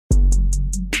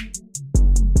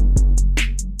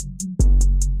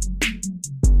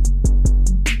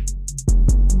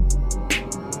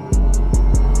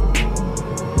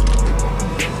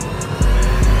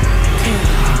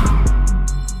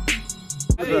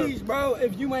Please, bro,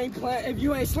 if you ain't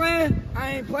slaying,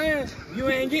 I ain't playing, you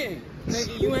ain't getting.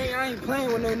 Nigga, I ain't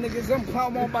playing with no niggas.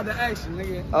 I'm about the action,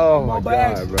 nigga. Oh my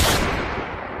God, bro.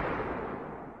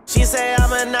 She say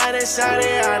I'm a knight in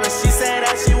Shadiana. She say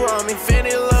that she want me.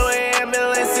 Finny Louis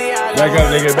ambulance. Back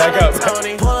up, nigga, back up.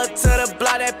 Pull up to the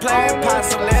block, that playing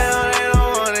possum. They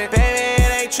don't want it. Baby,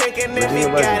 it ain't tricking if you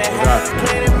got it. Have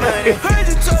plenty money. Heard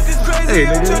you talking crazy. Hey,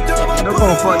 nigga. No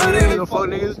phone fuck niggas. No fuck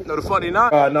niggas. No, the fuck they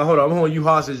not. No, hold on. I'm holding you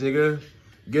hostage, nigga.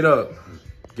 Get up.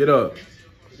 Get up.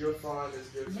 You're fine.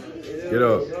 Get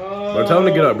up. Bro, tell him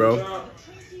to get up, bro.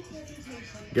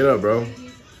 Get up, bro.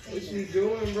 What you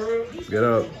doing, bro? Get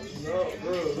up. No,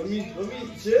 bro. Let me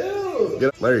chill. Get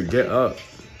up. Larry, get up.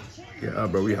 Get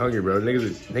up, bro. We hungry, bro.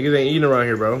 Niggas ain't eating around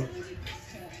here, bro.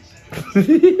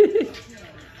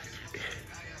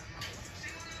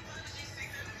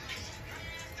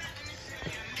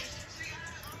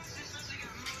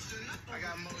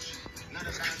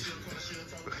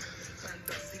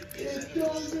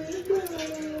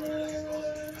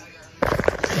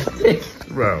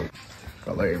 Bro.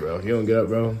 Oh, Larry, bro. You don't get up,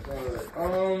 bro?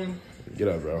 Get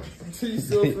up, bro. You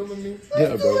still feeling me?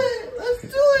 Get up, bro. Let's do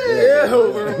it.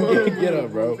 Yeah, get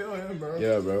up, bro.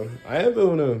 Get up, bro. I am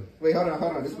feeling him. Wait, hold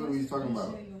on. This is what we was talking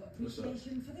about. What's up?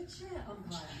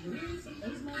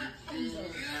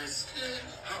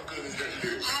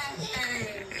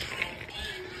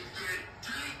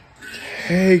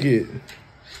 Take it.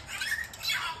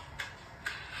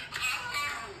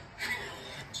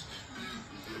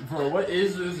 Bro, what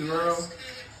is this, bro?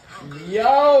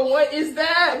 Yo, what is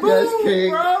that? That's Boom, king.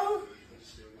 bro.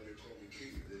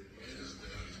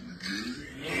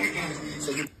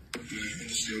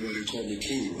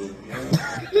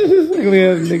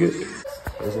 Nigga.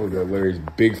 Let's look at Larry's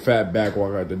big fat back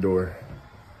walk out the door.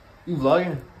 You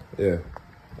vlogging? Yeah.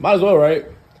 Might as well, right?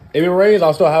 If it rains,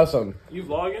 I'll still have something. You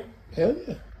vlogging? Hell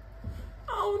yeah.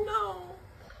 Oh no.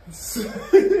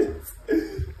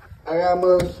 I got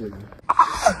motion.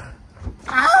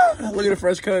 Look at the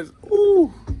fresh cuts.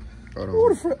 Ooh.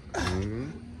 Ooh,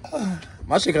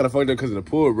 my shit kind of fucked up because of the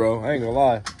pool, bro. I ain't gonna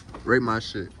lie. Rate my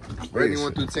shit. Rate me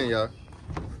 1 through 10, y'all.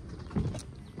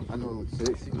 I know it looks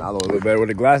sexy. Nah, a little bit better with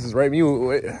the glasses. Rate me.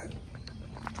 Wait. It's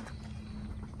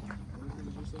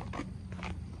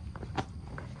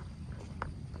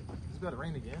about to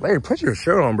rain again. Larry, put your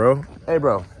shirt on, bro. Hey,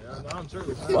 bro. Yeah, no, I'm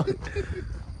shirtless now.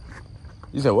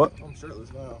 You said what? I'm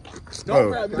shirtless now.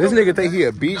 Bro, this nigga think he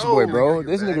a beach boy, bro.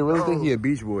 This nigga really think he a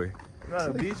beach boy. I'm not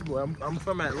a beach boy. I'm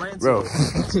from Atlanta. Bro.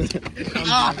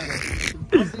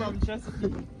 I'm from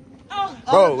Chesapeake.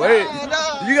 Bro, wait.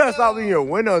 You gotta stop leaving your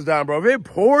windows down, bro. If it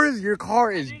pours, your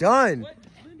car is done. What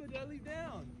window did I leave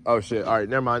down? Oh, shit. All right,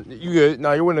 never mind. You good.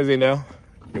 No, your windows ain't down.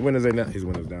 Your windows ain't down. His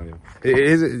windows down.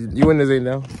 Your windows ain't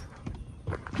down.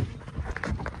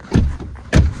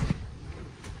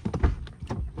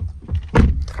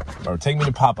 Bro, take me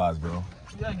to Popeyes, bro.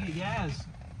 We gotta get gas.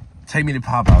 Take me to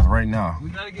Popeyes right now. We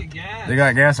gotta get gas. They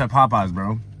got gas at Popeyes,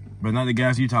 bro. But not the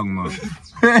gas you talking about.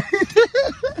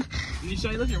 You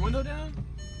sure you left your window down?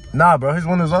 Nah, bro. His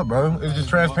window's up, bro. It's just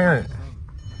transparent.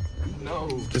 No.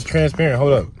 It's transparent.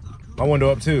 Hold up. My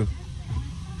window up, too.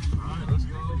 Alright, let's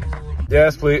go.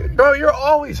 Yes, please. Bro, you're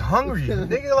always hungry.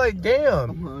 Nigga, like, damn.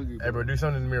 I'm hungry. Hey, bro, do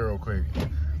something in the mirror real quick.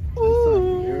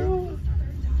 Ooh.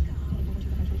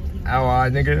 Ow, eye,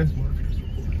 nigga.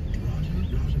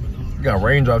 You got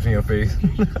raindrops in your face.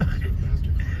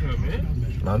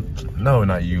 No,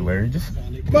 not you, Larry. Just.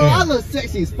 Bro, I look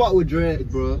sexy as fuck with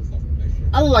dreads, bro.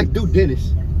 I look like Duke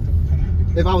Dennis.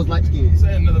 If I was light skinned.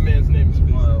 Say another man's name is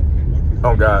Wild.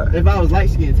 Oh, God. If I was light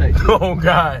skinned type. Oh,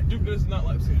 God. Duke Dennis is not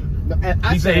light skinned. No,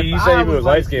 He said he was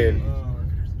light skinned.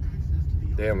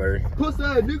 Damn, Larry. Pussy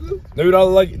ass nigga. Dude, I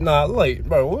like, nah, like,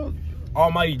 bro, what?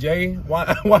 Almighty J?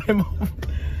 Why am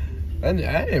I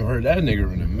ain't heard that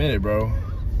nigga in a minute, bro.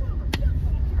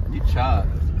 You chopped.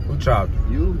 Who chopped?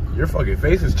 You. Your fucking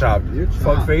face is chopped. You're chopped.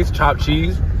 Fuck face, chopped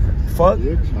cheese. Fuck.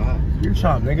 You're chopped. You're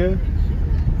chopped, nigga.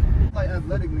 Like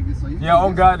athletic niggas, so you. Yeah,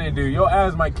 oh God, they do. Your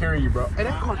ass might carry you, bro. Hey,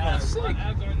 that car kind of sick. My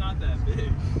abs are not that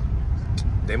big.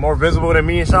 They more visible than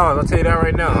me and Sean. I'll tell you that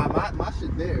right now. Nah, my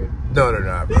shit there. No, they're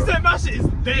not, bro. He said my shit is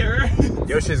there.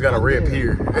 Your shit's gotta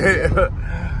reappear.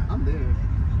 I'm there.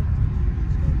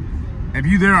 If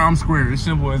you there, I'm square. It's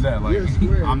simple as that. Like, You're a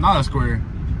square. I'm not a square.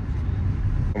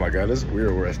 Oh my God, this is a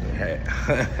real Western hat.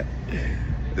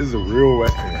 This is a real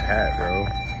Western hat, bro.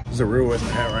 This is a real Western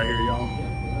hat right here, y'all.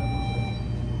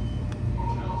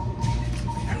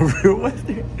 Real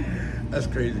Western? That's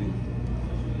crazy.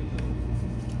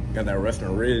 Got that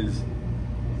Western Riz.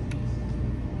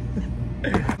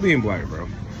 Being black, bro.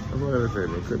 That's what I say,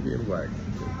 bro. Could be in black.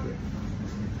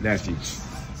 Nasty.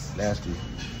 Nasty.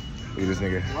 Look at this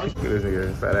nigga. Look at this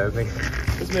nigga, fat ass nigga.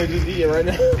 This man just eating right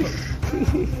now.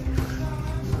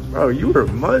 Bro, you were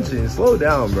munching. Slow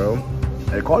down, bro.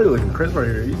 Hey, quality looking crisp right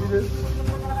here. You see this?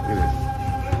 Look at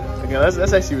this. Okay,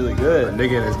 that's actually really good. A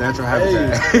nigga in his natural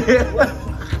habitat.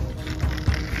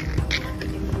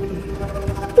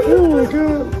 Oh my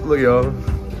god. Look, y'all.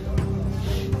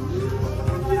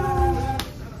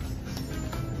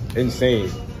 Insane.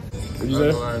 What'd you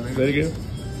say? Say it again?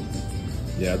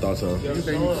 Yeah, I thought so.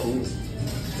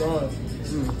 Strong.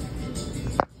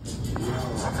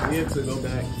 We have to go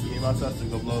back. Me and my sister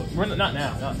go blow. We're not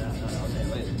now. Not now. Okay,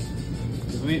 later.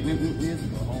 Cause we have to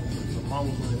go home. So mom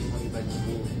was going to get back to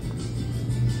school.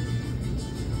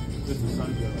 This is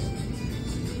Sunday.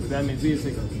 But that means we have to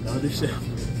take another shit.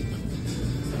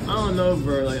 I don't know,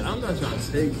 bro. Like, I'm not trying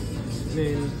to take.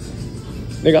 Man.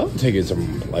 Nigga, I'm taking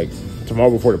some like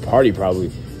tomorrow before the party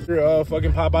probably. Your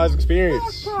fucking Popeyes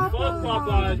experience. Fuck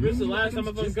Popeyes. This is the last time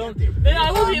I've been going. Man,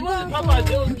 it wasn't Popeyes.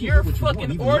 It was your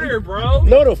fucking order, bro.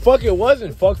 No, the fuck it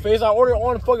wasn't. Fuckface. I ordered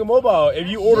on fucking mobile. If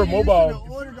you order mobile.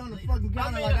 Ordered on the fucking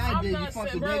counter like I did. You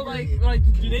fucking bro, like,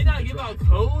 do they not give out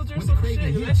codes or some shit?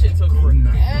 That shit took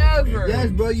forever.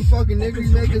 Yes, bro. You fucking nigga.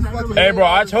 You make this fucking. Hey, bro.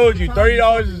 I told you,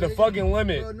 $30 is the fucking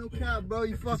limit. Bro, no cap, bro.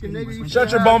 You fucking nigga.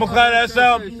 Shut your bomber-clad ass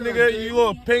up, nigga. You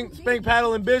little pink spank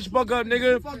paddling bitch. Fuck up,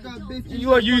 nigga. Fuck up, bitch. You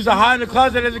like you used to hide in the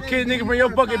closet as a kid, nigga, from your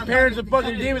fucking parents and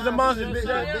fucking demons and monsters,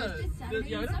 bitch.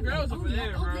 Yo, them girls over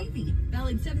there, bro.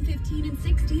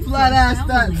 Flat ass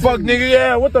fat. Fuck, nigga,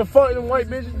 yeah. What the fuck, them white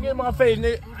bitches? Get in my face,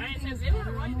 nigga. I ain't just in there,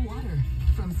 right?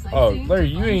 Oh, Larry,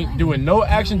 you ain't doing no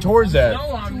action towards that.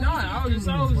 No, I'm not. I was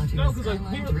no, because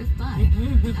like people,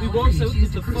 we both said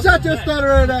it's the fuck. Shut your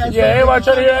stuttering ass. Yeah, anybody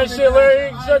trying to hear that shit,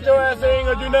 Larry? Shut your ass. They ain't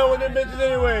gonna do nothing with them bitches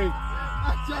anyway.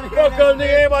 Fuck up,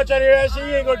 nigga. Anybody trying to hear that shit?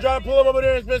 You ain't gonna try to pull up over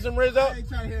there and spit some Riz up.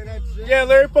 Yeah,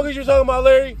 Larry, fuck is you talking about,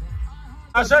 Larry?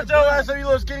 I shut your ass up, you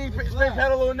little skinny spin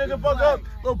paddle little nigga. Fuck up.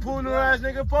 Little pool noodle ass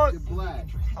nigga. Fuck.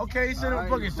 Okay,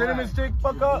 fucking cinnamon stick.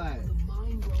 Fuck up.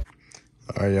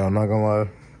 Alright, y'all, I'm not gonna lie.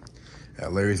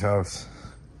 At Larry's house,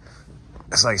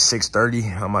 it's like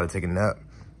 6:30. I'm about to take a nap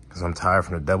because I'm tired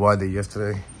from the double I did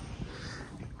yesterday.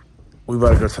 We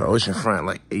about to go to the ocean front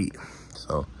like 8.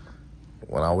 So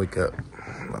when I wake up,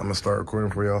 I'm gonna start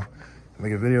recording for y'all,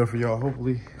 make a video for y'all.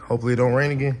 Hopefully it don't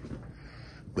rain again.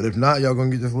 But if not, y'all gonna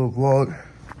get this little vlog.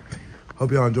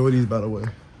 Hope y'all enjoy these, by the way.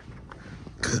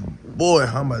 Cause boy,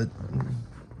 I'm about to,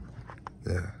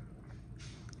 yeah,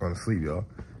 going to sleep, y'all.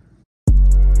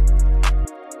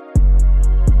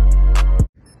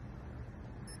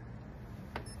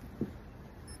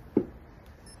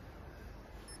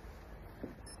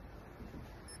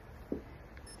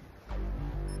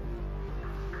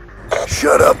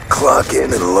 Shut up, clock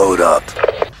in and load up.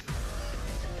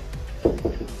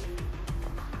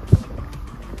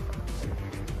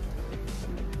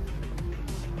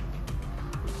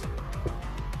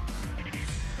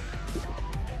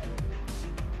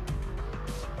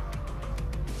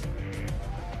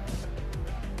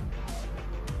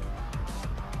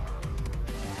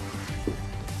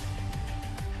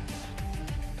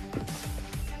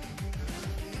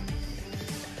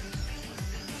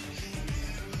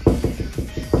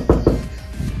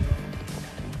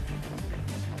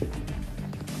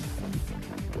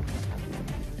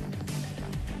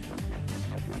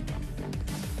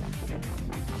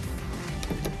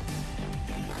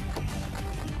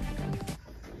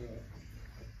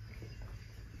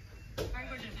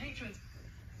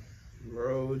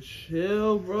 Bro,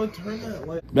 chill, bro. Turn that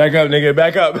light. Back up, nigga.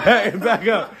 Back up. Back up.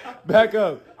 Back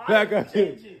up. Back up.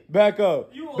 Back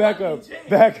up. Back up.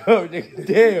 Back up, nigga.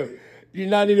 Damn. You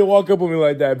not need to walk up with me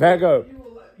like that. Back up.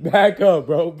 Back up,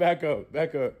 bro. Back up.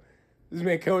 Back up. This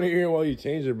man coming in here while you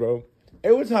change it, bro.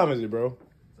 Hey, what time is it, bro?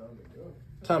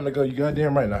 Time to go. You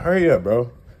goddamn right now. Hurry up,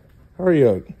 bro. Hurry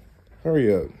up.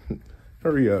 Hurry up.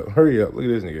 Hurry up. Hurry up. Look at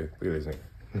this nigga. Look at this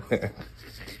nigga.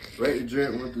 Rate the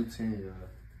drink 1 through 10, y'all.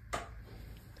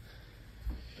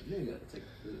 You gotta take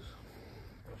this.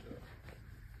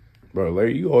 Bro,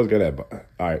 Larry, you always got that.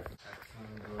 All right.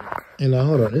 And now,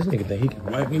 hold on. This nigga think he can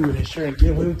wipe me with his shirt and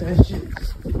get away with that shit.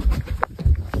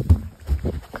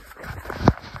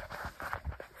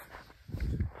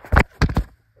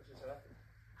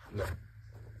 No.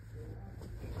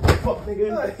 Fuck,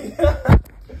 nigga.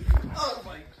 Oh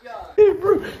my god. Hey,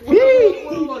 bro.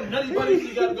 What nutty buddies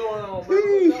you got going on, bro?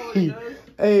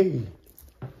 Hey.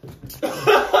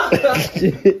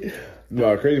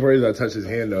 No, crazy part is I touched his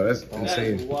hand though. That's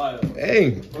insane. That's wild.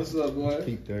 Hey. What's up, boy?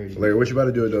 Peak 30. Larry, what you about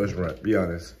to do at the ocean front? Be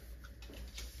honest.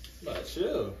 I'm about to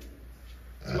chill.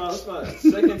 It's my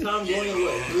second time going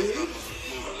away. 3 weeks?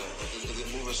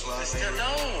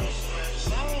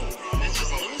 No.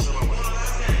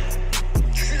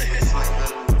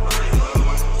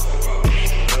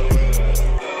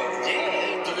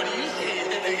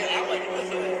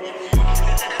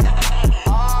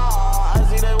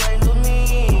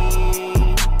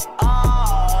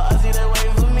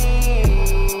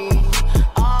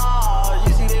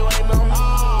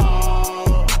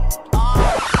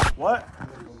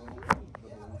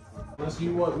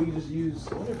 we can just use.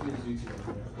 I wonder if we just use it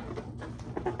over there.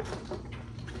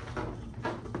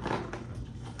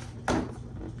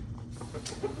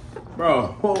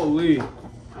 Bro, holy.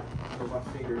 Put my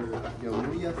finger. Yo,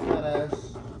 move your fat ass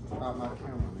out my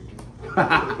camera, nigga.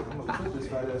 I'm gonna put this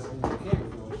fat ass in your camera.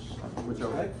 With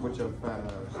your fat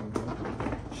ass.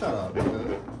 Shut up,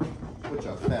 nigga. With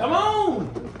your fat Come ass. on!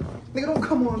 Nigga, don't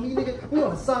come on me, nigga. We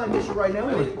on a side mission right now.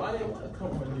 Why didn't want to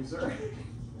come on you, sir?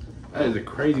 That is a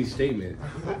crazy statement.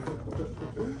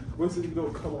 What's it? You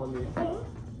don't come on me?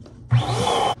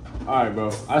 Alright,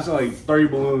 bro. I saw like 30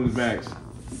 balloons max.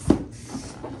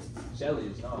 Shelly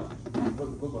is not.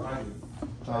 Look behind you.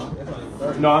 Huh? That's not even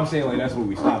 30. No, I'm saying like that's what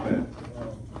we stop at.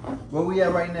 Where we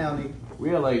at right now, nigga? We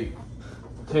had like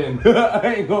 10.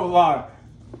 I ain't gonna lie.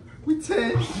 We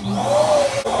 10.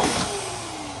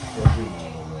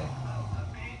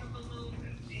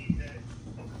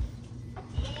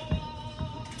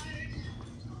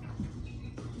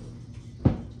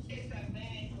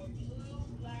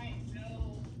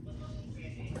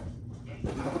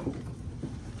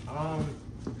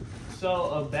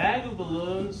 So a bag of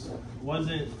balloons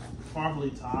wasn't properly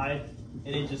tied,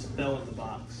 and it just fell in the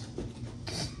box.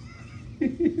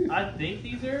 I think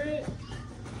these are it.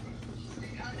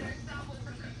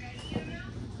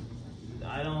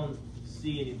 I don't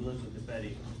see any balloons with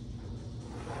confetti.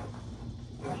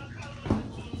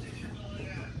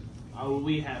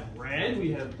 We have red,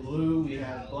 we have blue, we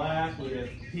have black, we have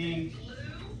pink.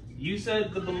 You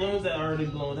said the balloons that are already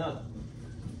blown up.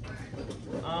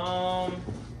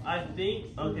 I think,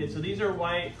 okay, so these are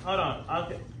white. Hold on,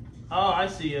 okay. Oh, I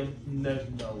see them. There's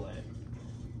no way.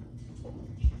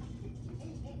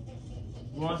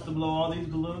 Who wants to blow all these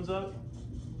balloons up?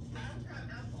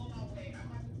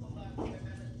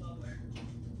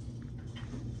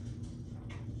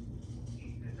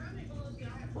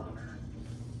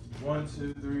 One,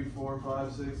 2, 3, 4,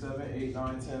 5, 6, 7, 8,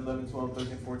 9, 10, 11, 12,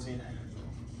 13, 14.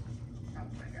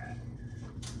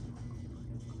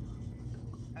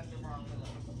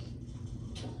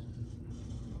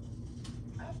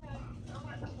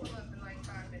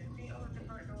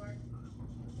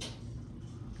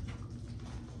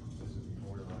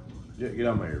 Get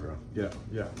out my ear, bro. Get out.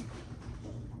 Yeah.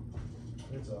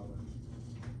 It's over.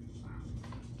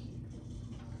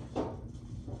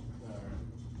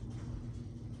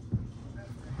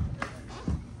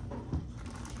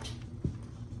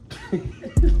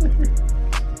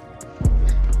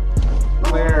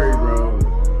 Larry, bro.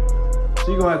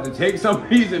 She gonna have to take some of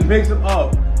these and mix them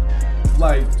up.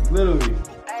 Like, literally.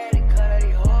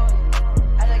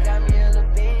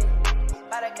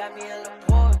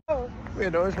 Yeah,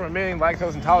 no, it's from me,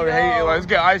 lactose intolerant. Hey, let's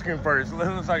get ice cream first.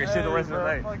 Let's like a shit the rest of the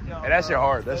night. Hey, that shit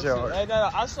hard. That shit hard. Hey, no,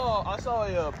 I saw a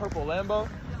purple Lambo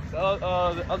the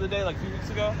other day, like 2 weeks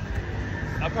ago.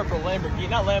 A purple Lamborghini,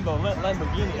 not Lambo,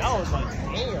 Lamborghini. I was like,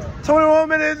 damn. 21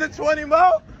 minutes and 20 more.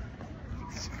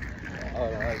 Oh,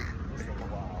 no, that's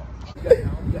wild.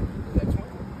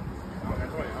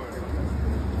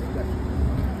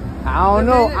 I don't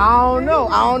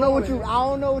know what you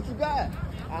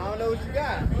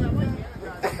got.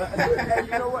 Hey,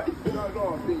 you know what? No, go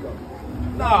on, bingo.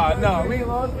 Nah, we ain't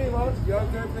lost. Y'all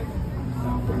good thing?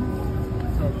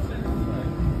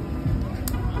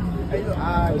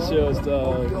 That's just,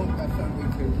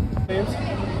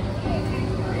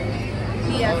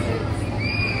 Yes.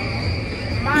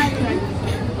 Mine.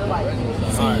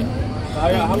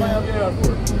 Alright. How long y'all been out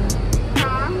for?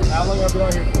 Huh? How long y'all been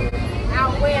out here for?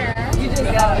 Out where? You just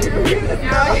got out here.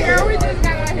 Out here? We just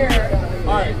got out here.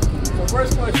 Alright, so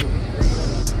first question.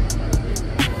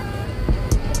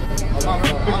 Alright,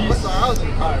 first question.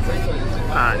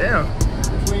 ah, damn.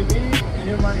 Between me and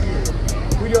him right here,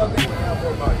 who do y'all think will have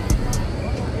more body?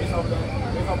 Based off of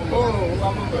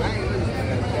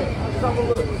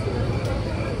look.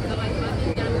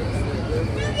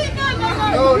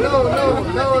 No.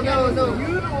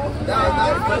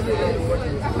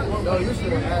 No, you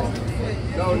should have asked.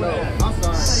 No, I'm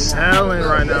sorry. Selling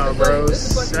right now, bro.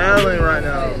 Selling right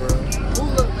now, bro. Who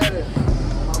look better?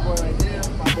 My boy right there,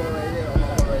 my boy right here, or my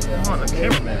boy right there? I'm on the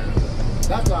cameraman.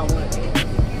 That's what I want.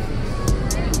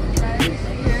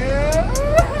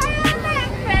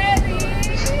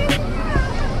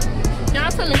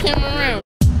 Y'all turn the camera around.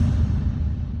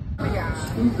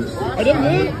 Are them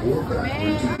good?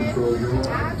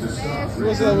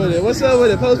 What's up with it? What's up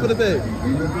with it? Post for the thing.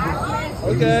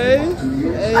 Okay.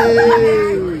 Hey.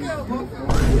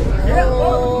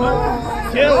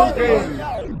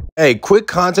 Hey, quick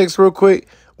context real quick.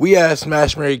 We asked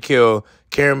Smash, Marry, Kill,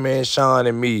 Cameraman, Sean,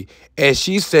 and me. And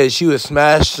she said she would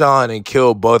smash Sean and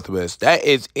kill both of us. That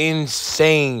is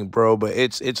insane, bro. But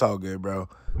it's all good, bro.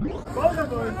 I'll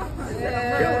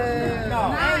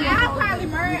probably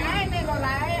murder. I ain't gonna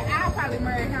lie. I'll probably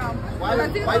murder him.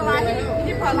 Because he put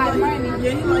like money.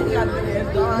 Yeah, you know he got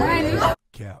money.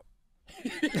 Cap. He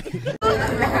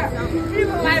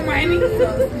look like money.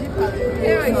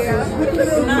 Hell yeah.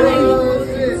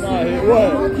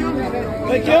 What?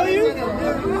 They kill you?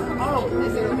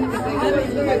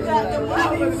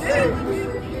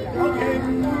 Okay.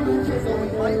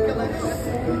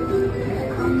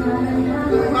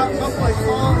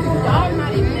 Y'all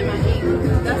not even in my age.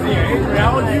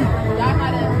 How old are you? Y'all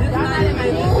not in my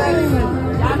age.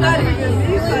 Y'all not even in my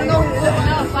age. No,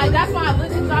 like that's why I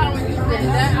literally thought when you said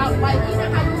that. I was like, even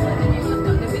how you look at me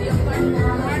with the video started.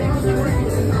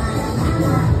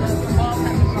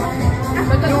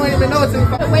 You don't even know it's in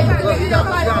front. Wait, y'all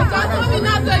told me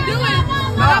not to do it.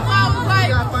 That's why I was like,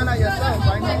 You gotta find out yourself. I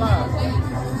ain't gonna lie.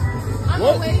 I'm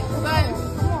gonna wait, but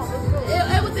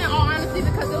it was in all honesty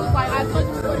because it was like I told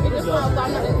you before the video started, so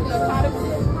I'm not tired of it.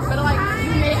 But like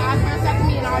you made eye contact with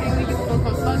me and I already knew you were some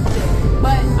fuck shit.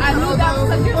 But I knew that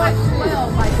because you're like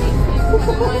 12, like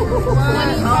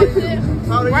 18,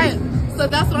 20, right? So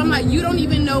that's what I'm like. You don't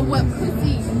even know what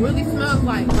pussy really smells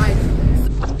like.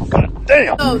 God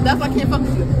damn. So that's why I can't fuck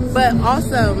with you. But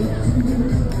also,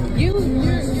 you're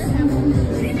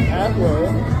halfway.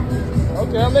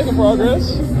 Okay, I'm making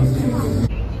progress.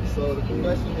 So the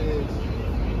question is,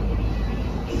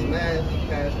 smash,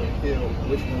 pass, or kill.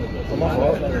 Which one of those? My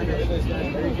fault.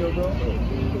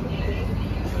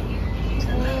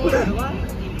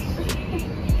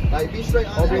 Like, be straight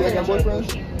honest. Oh, be like my boyfriend?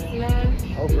 smash.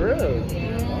 Oh, for real?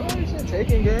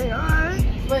 Taking game, alright.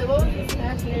 Wait, what was the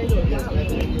smash name?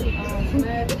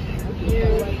 Smash.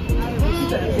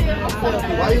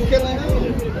 Why you killing him?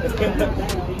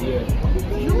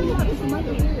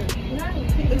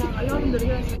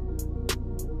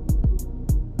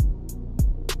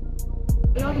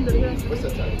 What's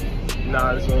that type?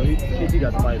 Nah, so he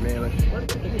got the mic, man. Like,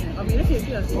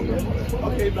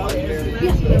 Okay, Valley.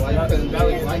 So why you couldn't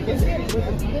like it?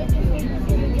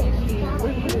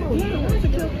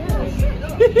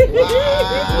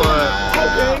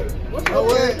 Okay. No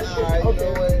way. Alright, no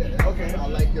way. Okay, I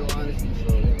like your honesty,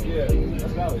 so Yeah,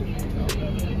 that's valid.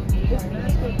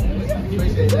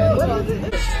 appreciate that.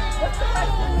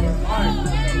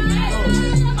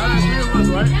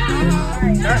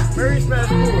 Alright, very smash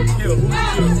food or kill. Who would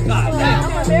you kill?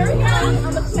 I'm a very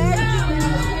I'm a smash.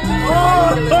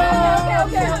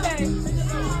 Okay.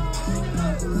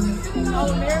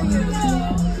 Oh, marry you.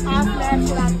 I'll smash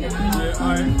it, I'll kill you. Yeah,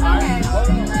 alright. You won't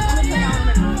even wear this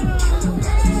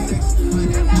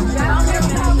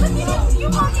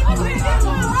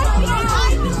one.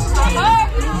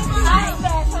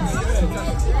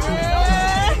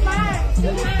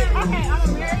 Okay, I'm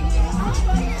gonna marry you.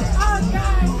 Oh,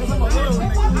 God.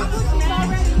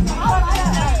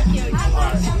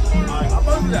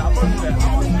 I'll post that.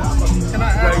 Can I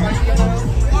ask why you killing him?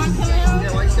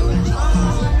 Yeah, why you killing him?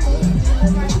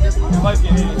 Like it,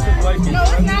 it's just like it. No,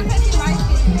 it's not because you like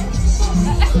it.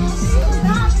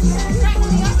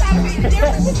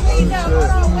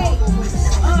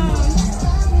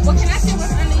 Well, can I see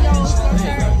what's under your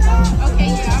shirt? Okay,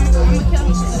 yeah, I'm gonna kill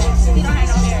him for that. He don't have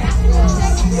no hair.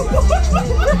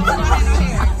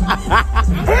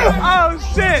 Oh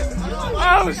shit!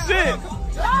 Oh shit!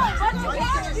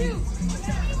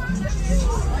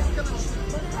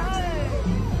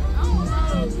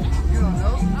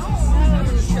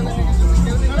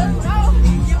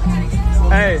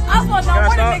 Hey, I want to know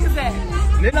where the niggas at.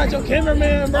 they're not your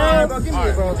cameraman, bro. Bro, give me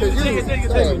it, bro. Take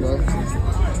it. Bro.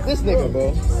 This nigga,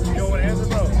 bro. You don't want to answer,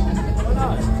 bro?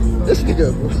 This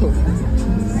nigga, bro.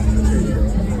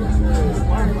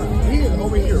 He is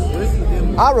over here risking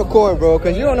him. I record, bro,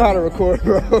 because you don't know how to record,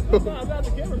 bro. I'm not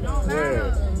the cameraman.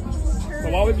 Yeah. So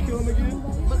why would you kill him again?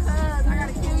 Because I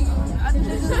gotta kill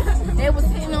you. They was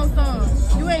hitting on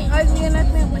some. You ain't ugly or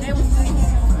nothing, but they was hitting on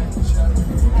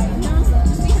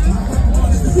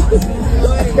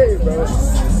Hey, bro.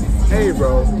 Hey,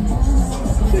 bro.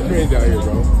 Shit crazy out here,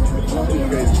 bro. Shit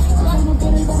crazy.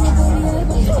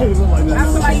 I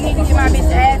feel like you need to get my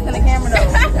bitch ass in the camera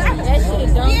though. That shit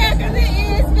dumb. Yeah, because it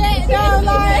is fat though,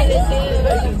 like.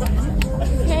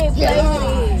 Can't play with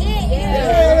it.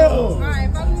 Yeah. Alright,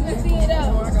 folks, let's see it up.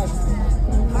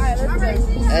 Alright, let's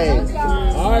see. Hey,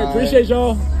 Alright, appreciate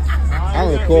y'all. I'm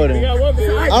recording.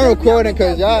 I'm recording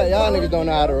because y'all niggas don't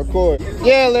know how to record.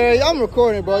 Yeah, Larry, I'm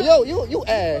recording, bro. Yo, you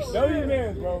ass. W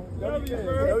man, bro. W man.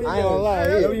 I ain't gonna lie.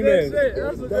 W man. You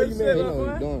know what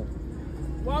you're doing.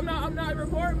 Well, I'm not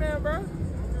recording, man, bro.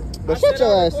 But shut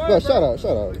your ass. Bro, shut up.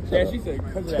 Yeah, she said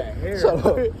because of that hair. Shut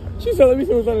up. She said, let me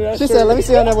see what's under that She shirt. said, let me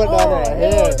see under what that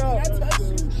hair.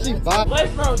 She vibe.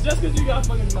 Like, bro, just because you got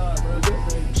fucking nod, bro.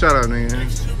 Shut up, nigga.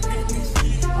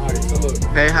 Alright, so look.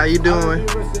 Hey, how you doing?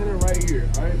 We're sitting right here,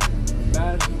 alright?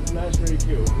 Smash, ready,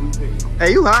 kill. Who you picking?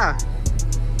 Hey, you high.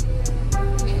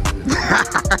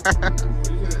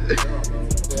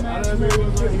 Out of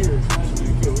everyone's right here. Smash,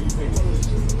 ready, kill. Who you picking?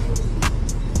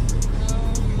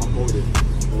 I'm voted.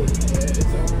 Yeah, it's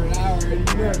over an hour already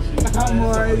know. I'm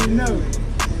already know.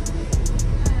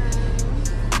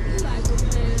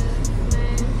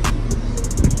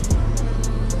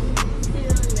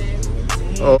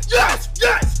 Oh. Yes!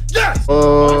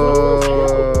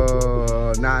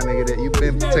 Oh, nah, nigga, that you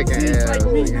been taking ass. Like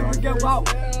me, never give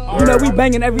out. You know, we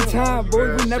banging every time,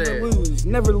 boy. We never lose.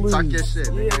 Never lose. Talk your shit,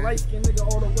 nigga. Yeah, light skin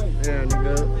nigga all the way. Yeah,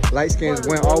 nigga. Light skins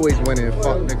win, always winning.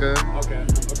 Fuck, nigga.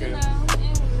 Okay.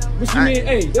 What you mean?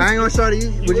 Hey, I ain't gonna show you.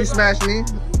 Would you smash me?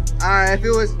 Alright, if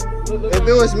it was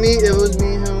me,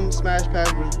 him, smash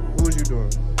pass. What was you doing?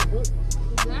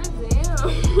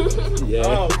 Yeah.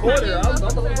 Oh, quarter.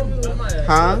 I'm my ass.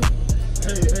 Huh?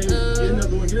 Hey, get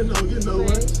another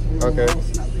one. Okay.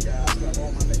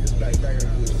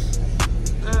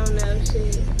 I don't know,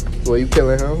 shit. Well, you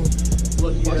killing him?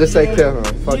 Just say kill him.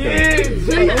 Fuck him.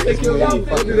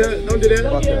 Don't do that. Don't do that.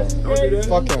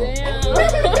 Fuck him.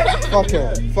 Fuck him. Fuck him.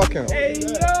 Fuck him.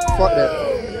 Fuck that.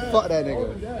 Fuck that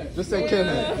nigga. Just say kill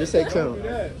him. Just say kill him.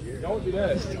 Don't do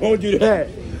that. Don't do that.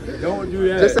 Don't do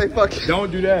that. Just say fuck him.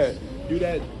 Don't do that. Do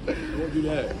that. Don't do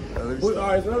that.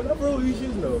 Alright, so that's real these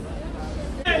shits though.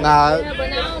 Nah. Yeah,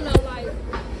 but I don't know, like,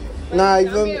 Nah, you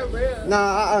feel me? being real. Nah,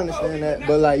 I understand that.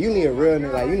 But like, you need a real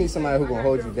nigga. Like, you need somebody who gonna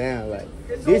hold you down. Like,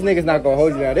 these niggas not gonna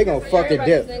hold you down. They gonna fucking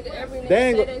dip. They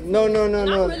ain't go no. I'm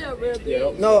really a real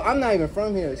bitch. No, I'm not even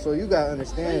from here, so you gotta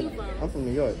understand. I'm from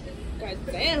New York. God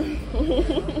damn.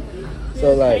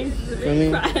 So like, feel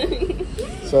me?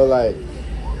 So like,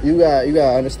 you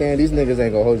gotta understand. These niggas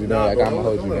ain't gonna hold you down like I'm gonna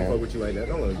hold you Don't let him fuck down. with you like that.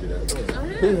 Don't let him do that.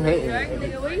 Who hating?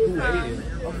 Nigga, where you from?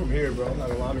 I'm from here, bro. I'm not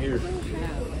gonna lie. I'm here.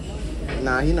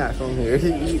 Nah, he not from here.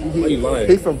 Why you lying?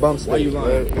 He from Bump State. Why you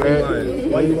lying? Why you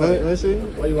lying? Why you lying? Let's see.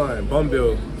 Why you lying?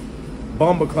 Bumbill.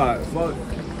 Bumbleclot. Fuck.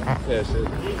 Yeah, shit.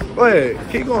 Go ahead.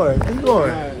 Keep going. Keep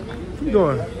going. Keep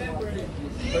going.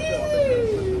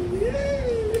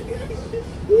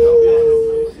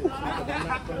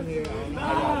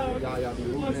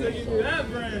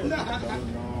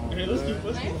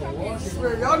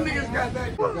 Y'all niggas got that.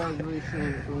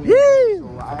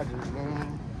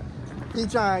 He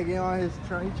trying to get on his he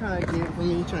trying to get for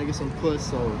me, he trying to get some puss,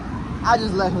 so I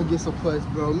just let him get some puss,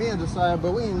 bro. Me and Josiah,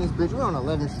 bro, we in this bitch, we on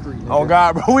 11th Street, nigga. Oh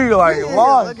God, bro, we like we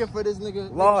lost. Looking for this nigga,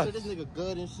 Lost. this nigga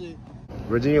good and shit.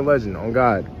 Virginia legend, on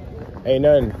God. Ain't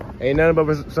nothing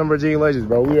but some Virginia legends,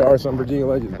 bro. We are some Virginia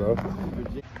legends, bro.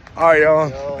 All right, y'all.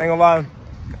 Ain't gonna lie.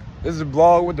 This is a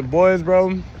vlog with the boys,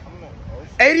 bro.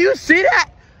 Hey, do you see that?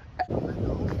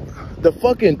 The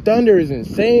fucking thunder is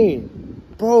insane.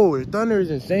 Bro, the thunder is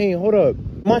insane. Hold up.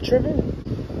 Am I tripping?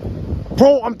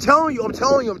 Bro, I'm telling you.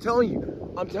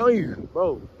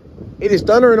 Bro, it is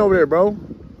thundering over there, bro.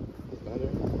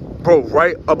 Bro,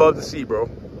 right above the sea, bro.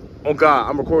 Oh God,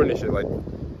 I'm recording this shit like.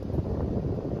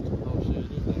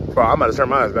 Bro, I'm about to turn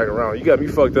my ass back around. You got me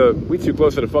fucked up. We too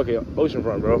close to the fucking ocean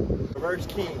front, bro. Reverse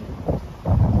King.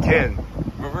 Ken.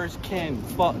 Reverse Ken.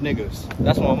 Fuck niggas.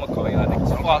 That's what I'm gonna call y'all niggas.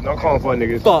 Fuck. Don't call them fuck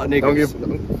niggas. Fuck niggas. Don't give.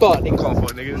 Fuck Don't niggas. call them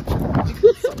fuck niggas.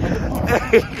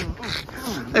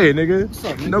 Hey, nigga.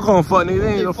 Don't call them fuck niggas.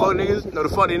 They ain't no fuck niggas. No, the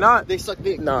fuck they not. They suck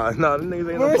dick. Nah, the niggas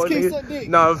ain't no Reverse fuck King niggas. suck dick.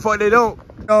 Nah, the fuck they don't.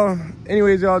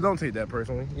 Anyways, y'all, don't take that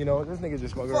personally. You know, this nigga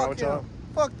just fucking around with y'all.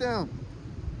 Fuck them.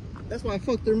 That's why I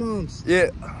fucked their moms. Yeah,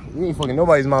 you ain't fucking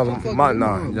nobody's mom. fucking Nah,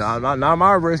 moms. not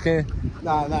my reverse Ken.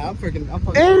 Nah, I'm fucking.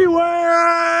 Anyway.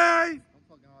 I'm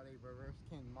fucking all they reverse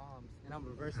King moms, and I'm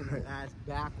reversing their ass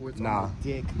backwards on my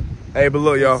dick. Hey, but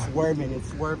look, y'all. It's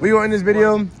swerving. We gonna end this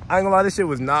video. I ain't gonna lie, this shit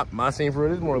was not my scene for real.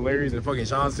 This is more Larry's and fucking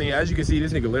Sean's scene. As you can see,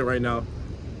 this nigga lit right now.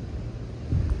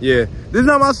 Yeah, this is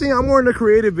not my scene. I'm more into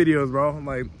creative videos, bro.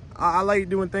 Like, I like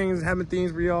doing things, having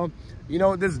things for y'all. You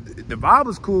know, the vibe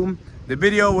was cool. The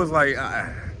video was like,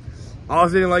 I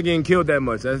also didn't like getting killed that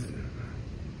much. That's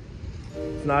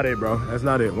not it, bro. That's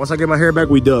not it. Once I get my hair back,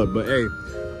 we dub. But hey,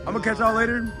 I'm gonna catch y'all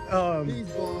later. Peace,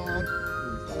 bond.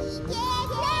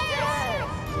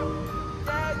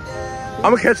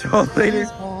 I'm gonna catch y'all later.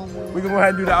 We can go ahead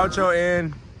and do the outro,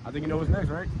 and I think you know what's next,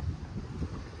 right?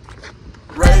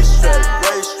 Race straight,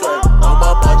 race straight.